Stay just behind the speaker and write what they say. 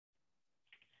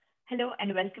Hello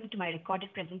and welcome to my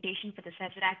recorded presentation for the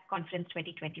SARAS Conference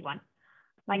 2021.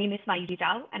 My name is Mayuri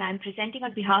S and I'm presenting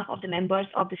on behalf of the members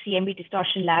of the CMB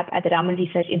Distortion Lab at the Raman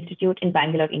Research Institute in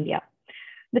Bangalore, India.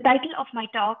 The title of my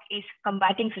talk is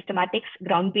Combating Systematics,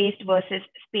 Ground-Based versus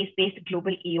Space-Based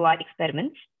Global EoR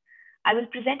Experiments. I will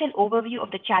present an overview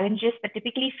of the challenges that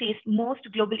typically face most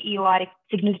global EoR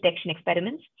signal detection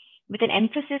experiments, with an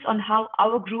emphasis on how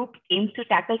our group aims to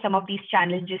tackle some of these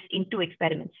challenges in two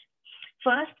experiments.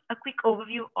 First, a quick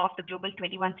overview of the global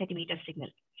 21 centimeter signal.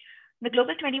 The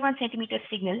global 21 centimeter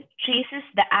signal traces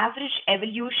the average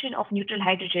evolution of neutral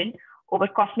hydrogen over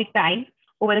cosmic time,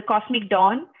 over the cosmic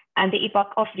dawn, and the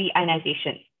epoch of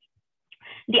reionization.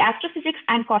 The astrophysics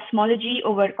and cosmology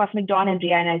over cosmic dawn and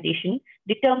reionization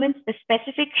determines the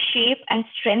specific shape and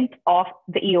strength of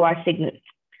the EoR signal.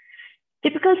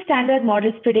 Typical standard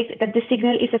models predict that the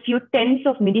signal is a few tenths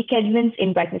of millikelvins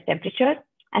in brightness temperature,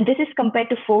 and this is compared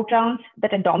to photons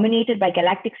that are dominated by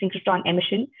galactic synchrotron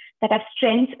emission that have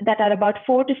strengths that are about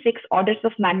 4 to 6 orders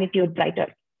of magnitude brighter.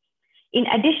 In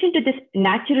addition to this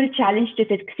natural challenge to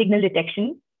signal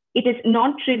detection, it is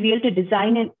non-trivial to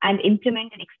design and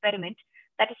implement an experiment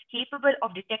that is capable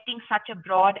of detecting such a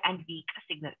broad and weak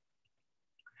signal.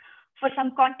 For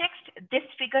some context, this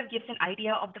figure gives an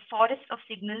idea of the forest of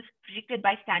signals predicted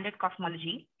by standard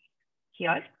cosmology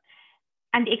here,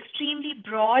 and the extremely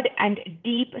broad and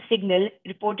deep signal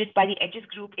reported by the Edges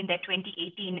group in their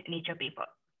 2018 Nature paper.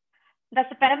 Thus,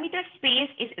 the parameter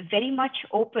space is very much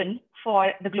open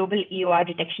for the global EoR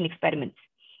detection experiments.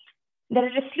 There are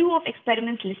a slew of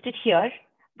experiments listed here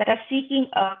that are seeking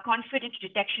a confident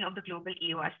detection of the global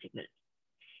EoR signal.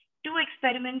 Two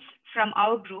experiments from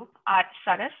our group are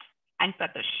SARAS and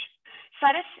PRATUSH.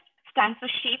 SARAS stands for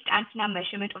Shaped Antenna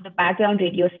Measurement of the Background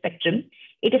Radio Spectrum.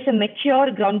 It is a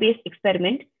mature ground-based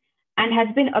experiment and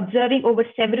has been observing over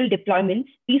several deployments,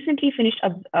 recently finished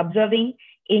observing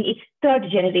in its third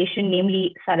generation,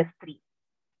 namely SARAS 3.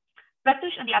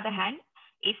 PRATUSH, on the other hand,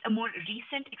 is a more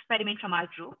recent experiment from our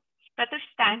group. PRATUSH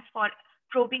stands for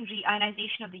Probing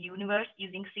Reionization of the Universe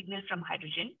Using Signal from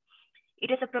Hydrogen. It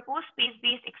is a proposed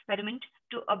space-based experiment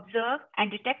to observe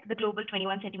and detect the global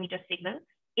 21 centimeter signal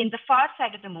in the far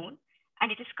side of the moon, and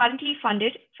it is currently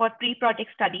funded for pre-project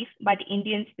studies by the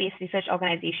Indian Space Research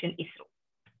Organization, ISRO.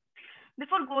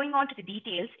 Before going on to the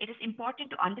details, it is important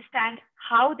to understand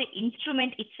how the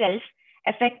instrument itself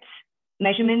affects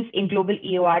measurements in global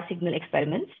EoR signal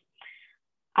experiments.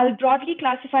 I will broadly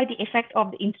classify the effect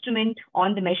of the instrument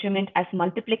on the measurement as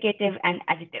multiplicative and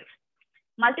additive.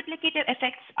 Multiplicative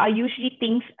effects are usually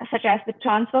things such as the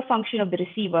transfer function of the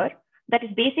receiver, that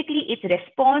is basically its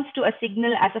response to a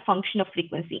signal as a function of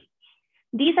frequency.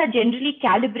 These are generally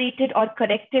calibrated or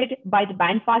corrected by the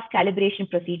bandpass calibration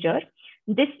procedure.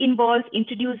 This involves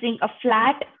introducing a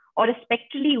flat or a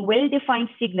spectrally well-defined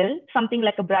signal, something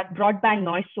like a broadband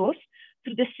noise source,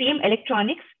 through the same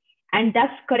electronics, and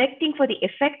thus correcting for the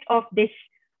effect of this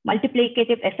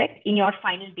multiplicative effect in your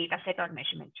final data set or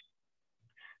measurement.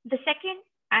 The second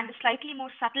and the slightly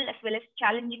more subtle as well as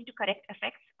challenging to correct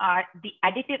effects are the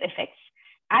additive effects.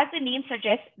 As the name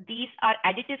suggests, these are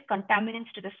additive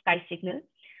contaminants to the sky signal.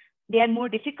 They are more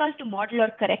difficult to model or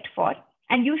correct for,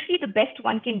 and usually the best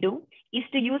one can do is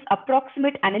to use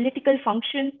approximate analytical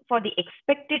functions for the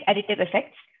expected additive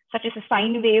effects, such as a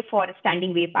sine wave for a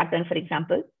standing wave pattern, for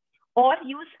example, or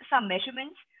use some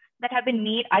measurements that have been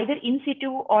made either in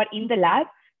situ or in the lab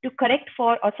to correct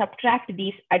for or subtract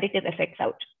these additive effects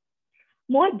out.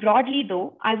 More broadly,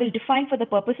 though, I will define for the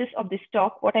purposes of this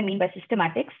talk what I mean by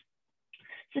systematics.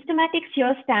 Systematics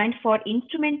here stand for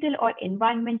instrumental or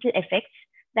environmental effects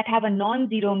that have a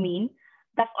non-zero mean,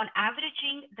 thus on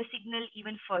averaging the signal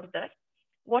even further.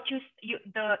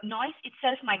 The noise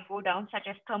itself might go down, such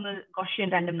as thermal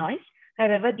Gaussian random noise.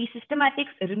 However, these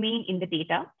systematics remain in the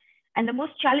data. And the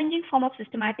most challenging form of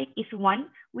systematic is one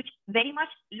which very much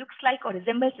looks like or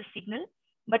resembles a signal,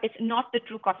 but it's not the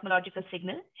true cosmological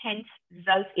signal, hence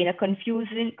results in a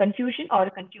confusion or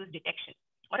a confused detection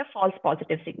or a false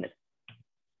positive signal.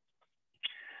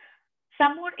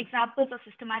 Some more examples of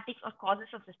systematics or causes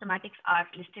of systematics are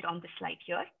listed on this slide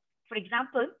here. For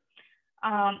example,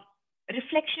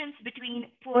 reflections between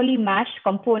poorly matched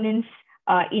components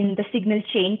in the signal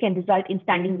chain can result in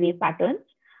standing wave patterns.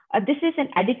 This is an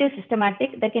additive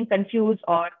systematic that can confuse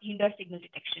or hinder signal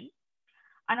detection.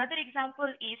 Another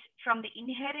example is from the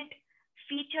inherent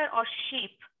feature or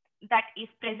shape that is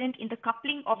present in the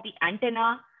coupling of the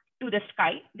antenna to the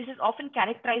sky. This is often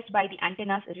characterized by the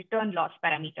antenna's return loss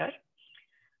parameter.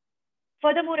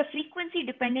 Furthermore, a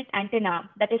frequency-dependent antenna,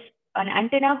 that is an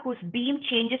antenna whose beam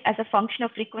changes as a function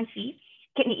of frequency,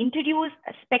 can introduce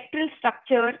a spectral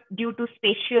structure due to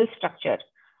spatial structure.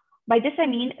 By this, I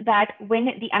mean that when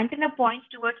the antenna points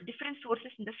towards different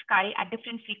sources in the sky at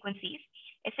different frequencies,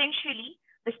 essentially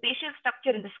the spatial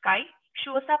structure in the sky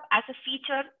shows up as a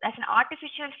feature, as an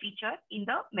artificial feature in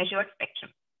the measured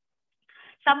spectrum.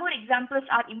 Some more examples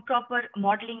are improper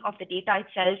modeling of the data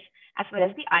itself, as well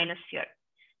as the ionosphere.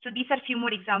 So these are a few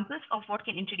more examples of what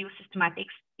can introduce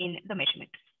systematics in the measurement.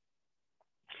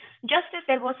 Just as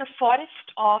there was a forest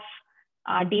of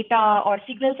data or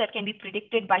signals that can be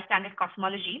predicted by standard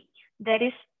cosmology, there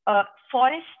is a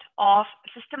forest of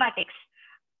systematics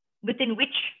within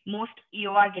which most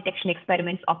EoR detection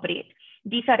experiments operate.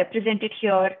 These are represented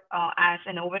here as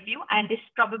an overview, and this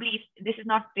is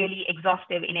not really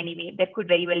exhaustive in any way. There could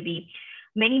very well be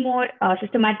many more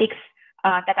systematics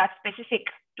that are specific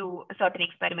to a certain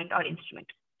experiment or instrument.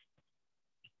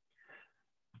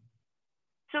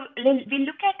 So we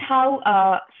look at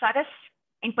how SARAS,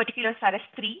 in particular SARAS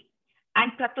 3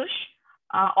 and PRATUSH,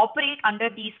 operate under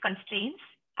these constraints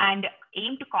and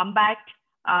aim to combat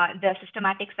the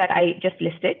systematics that I just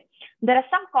listed. There are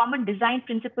some common design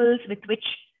principles with which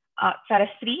SARAS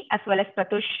 3 as well as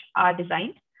PRATUSH are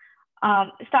designed.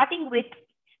 Starting with,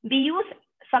 we use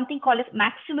something called as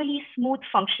maximally smooth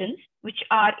functions, which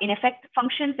are in effect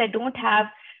functions that don't have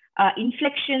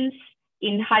inflections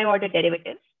in high order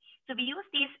derivatives. So we use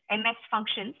these MS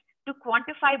functions to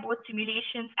quantify both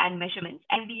simulations and measurements.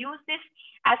 And we use this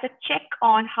as a check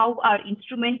on how our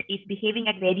instrument is behaving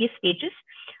at various stages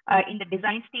in the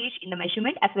design stage, in the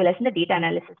measurement, as well as in the data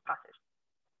analysis process.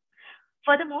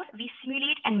 Furthermore, we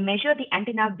simulate and measure the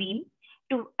antenna beam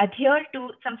to adhere to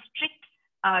some strict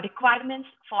requirements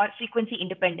for frequency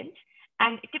independence.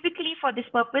 And typically for this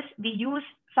purpose, we use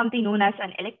something known as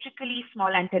an electrically small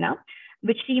antenna,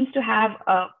 which seems to have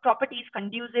properties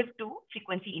conducive to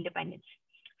frequency independence.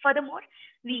 Furthermore,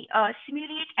 we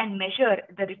simulate and measure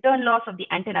the return loss of the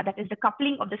antenna, that is the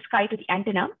coupling of the sky to the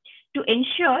antenna, to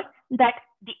ensure that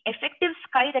the effective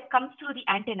sky that comes through the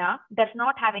antenna does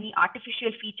not have any artificial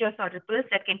features or ripples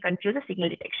that can confuse the signal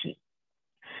detection.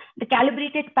 The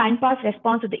calibrated pan-pass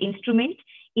response of the instrument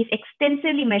is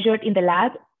extensively measured in the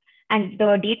lab, and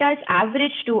the data is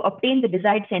averaged to obtain the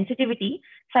desired sensitivity,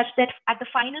 such that at the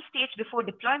final stage before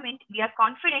deployment, we are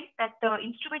confident that the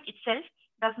instrument itself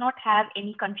does not have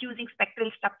any confusing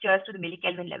spectral structures to the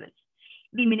millikelvin levels.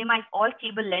 We minimize all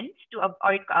cable lengths to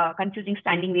avoid confusing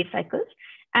standing wave cycles,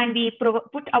 and we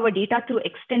put our data through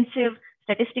extensive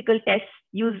statistical tests,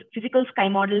 use physical sky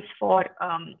models for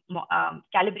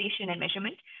calibration and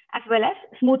measurement, as well as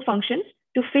smooth functions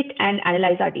to fit and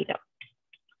analyze our data.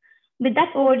 With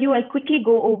that overview, I'll quickly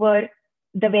go over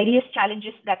the various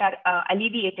challenges that are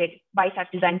alleviated by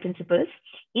such design principles.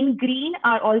 In green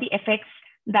are all the effects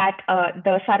that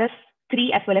the SARAS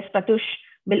 3 as well as PRATUSH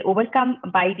will overcome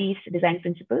by these design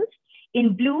principles.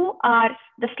 In blue are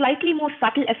the slightly more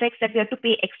subtle effects that we have to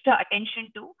pay extra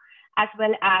attention to, as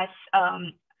well as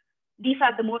these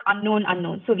are the more unknown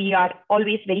unknowns. So we are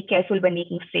always very careful when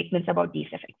making statements about these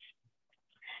effects.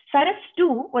 SARAS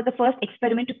 2 was the first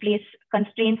experiment to place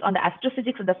constraints on the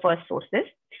astrophysics of the first sources.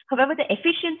 However, the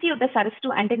efficiency of the SARAS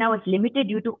 2 antenna was limited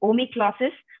due to ohmic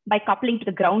losses by coupling to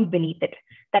the ground beneath it,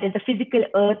 that is the physical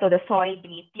earth or the soil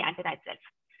beneath the antenna itself.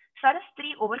 SARAS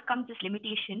 3 overcomes this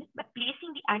limitation by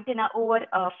placing the antenna over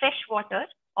fresh water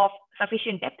of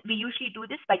sufficient depth. We usually do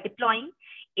this by deploying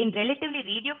in relatively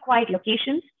radio quiet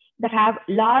locations that have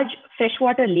large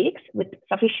freshwater lakes with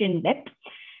sufficient depth.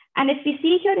 And as we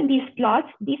see here in these plots,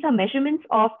 these are measurements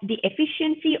of the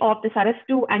efficiency of the SARAS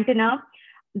 2 antenna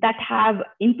that have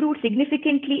improved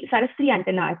significantly, SARAS 3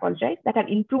 antenna, I apologize, that have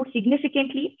improved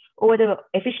significantly over the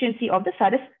efficiency of the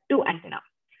SARAS 2 antenna.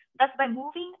 Thus, by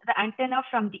moving the antenna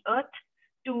from the earth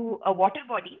to a water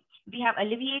body, we have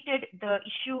alleviated the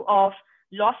issue of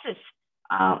losses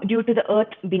due to the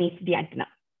earth beneath the antenna.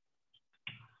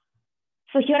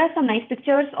 So here are some nice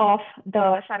pictures of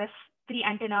the SARAS 3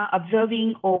 antenna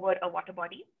observing over a water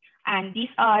body. And these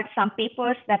are some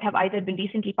papers that have either been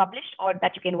recently published or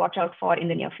that you can watch out for in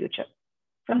the near future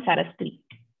from SARAS 3.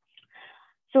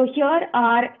 So here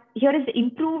is the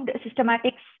improved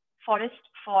systematics forest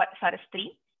for SARAS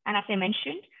 3. And as I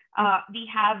mentioned, we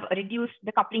have reduced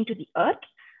the coupling to the earth.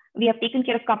 We have taken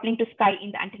care of coupling to sky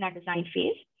in the antenna design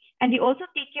phase. And we also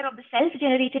take care of the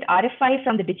self-generated RFI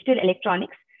from the digital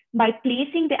electronics by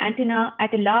placing the antenna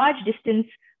at a large distance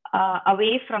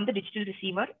away from the digital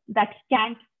receiver that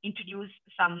can introduce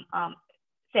some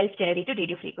self-generated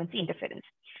radio frequency interference.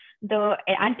 The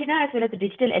antenna as well as the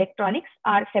digital electronics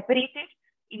are separated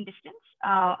in distance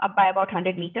up by about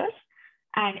 100 meters,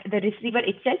 and the receiver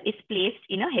itself is placed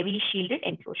in a heavily shielded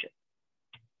enclosure.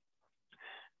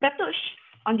 PRATUSH,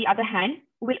 on the other hand,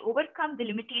 will overcome the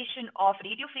limitation of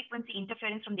radio frequency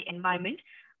interference from the environment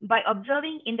by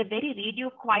observing in the very radio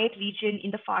quiet region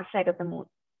in the far side of the moon.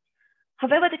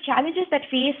 However, the challenges that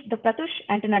face the PRATUSH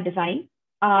antenna design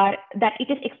are that it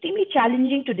is extremely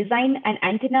challenging to design an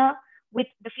antenna with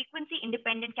the frequency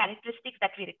independent characteristics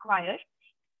that we require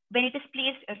when it is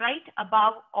placed right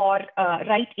above or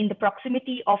right in the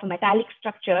proximity of a metallic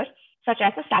structure, such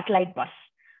as a satellite bus.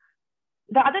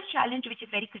 The other challenge, which is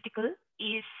very critical,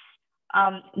 is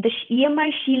the EMI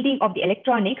shielding of the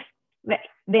electronics,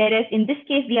 whereas in this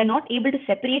case, we are not able to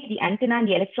separate the antenna and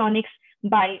the electronics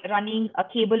by running a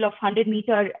cable of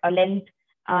 100-meter length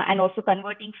and also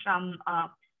converting from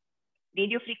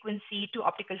radio frequency to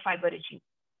optical fiber regime.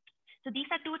 So these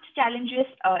are two challenges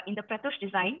in the PRATUSH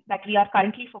design that we are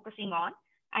currently focusing on,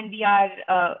 and we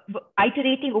are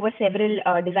iterating over several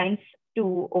designs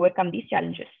to overcome these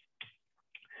challenges.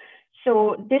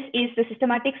 So this is the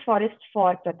systematics forest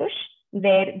for PRATUSH,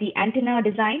 where the antenna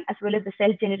design as well as the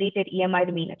self-generated EMI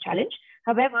remain a challenge.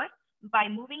 However, by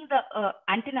moving the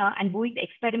antenna and moving the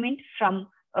experiment from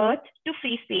Earth to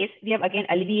free space, we have again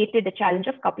alleviated the challenge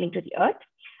of coupling to the Earth.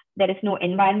 There is no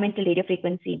environmental radio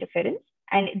frequency interference,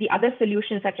 and the other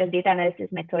solutions such as data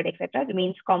analysis method, etc.,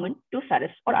 remains common to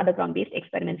SARAS or other ground-based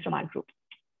experiments from our group.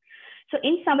 So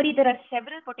in summary, there are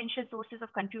several potential sources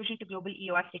of confusion to global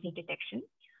EoR signal detection.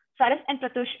 SARAS and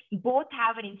PRATUSH both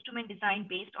have an instrument design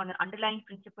based on an underlying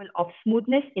principle of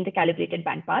smoothness in the calibrated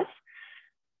bandpass.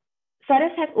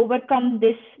 SARAS has overcome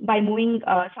this by moving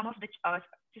some of the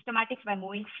systematics by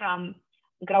moving from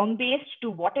ground-based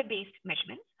to water-based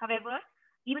measurements. However,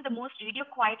 even the most radio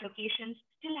quiet locations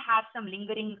still have some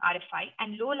lingering RFI,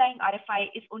 and low-lying RFI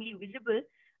is only visible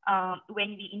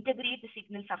when we integrate the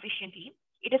signal sufficiently.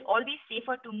 It is always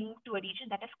safer to move to a region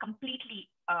that is completely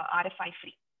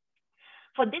RFI-free.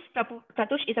 For this,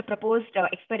 PRATUSH is a proposed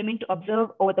experiment to observe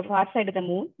over the far side of the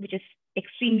moon, which is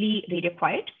extremely radio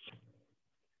quiet.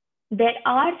 There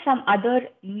are some other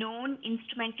known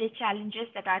instrumental challenges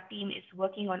that our team is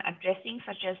working on addressing,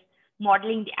 such as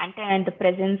modeling the antenna and the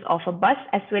presence of a bus,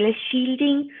 as well as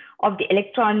shielding of the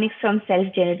electronics from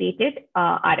self-generated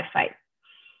RFI.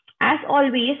 As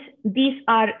always, these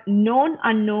are known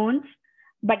unknowns,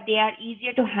 but they are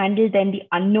easier to handle than the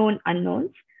unknown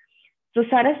unknowns. So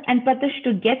SARAS and PRATUSH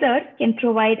together can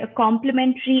provide a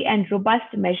complementary and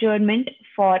robust measurement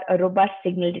for a robust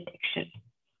signal detection.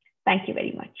 Thank you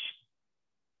very much.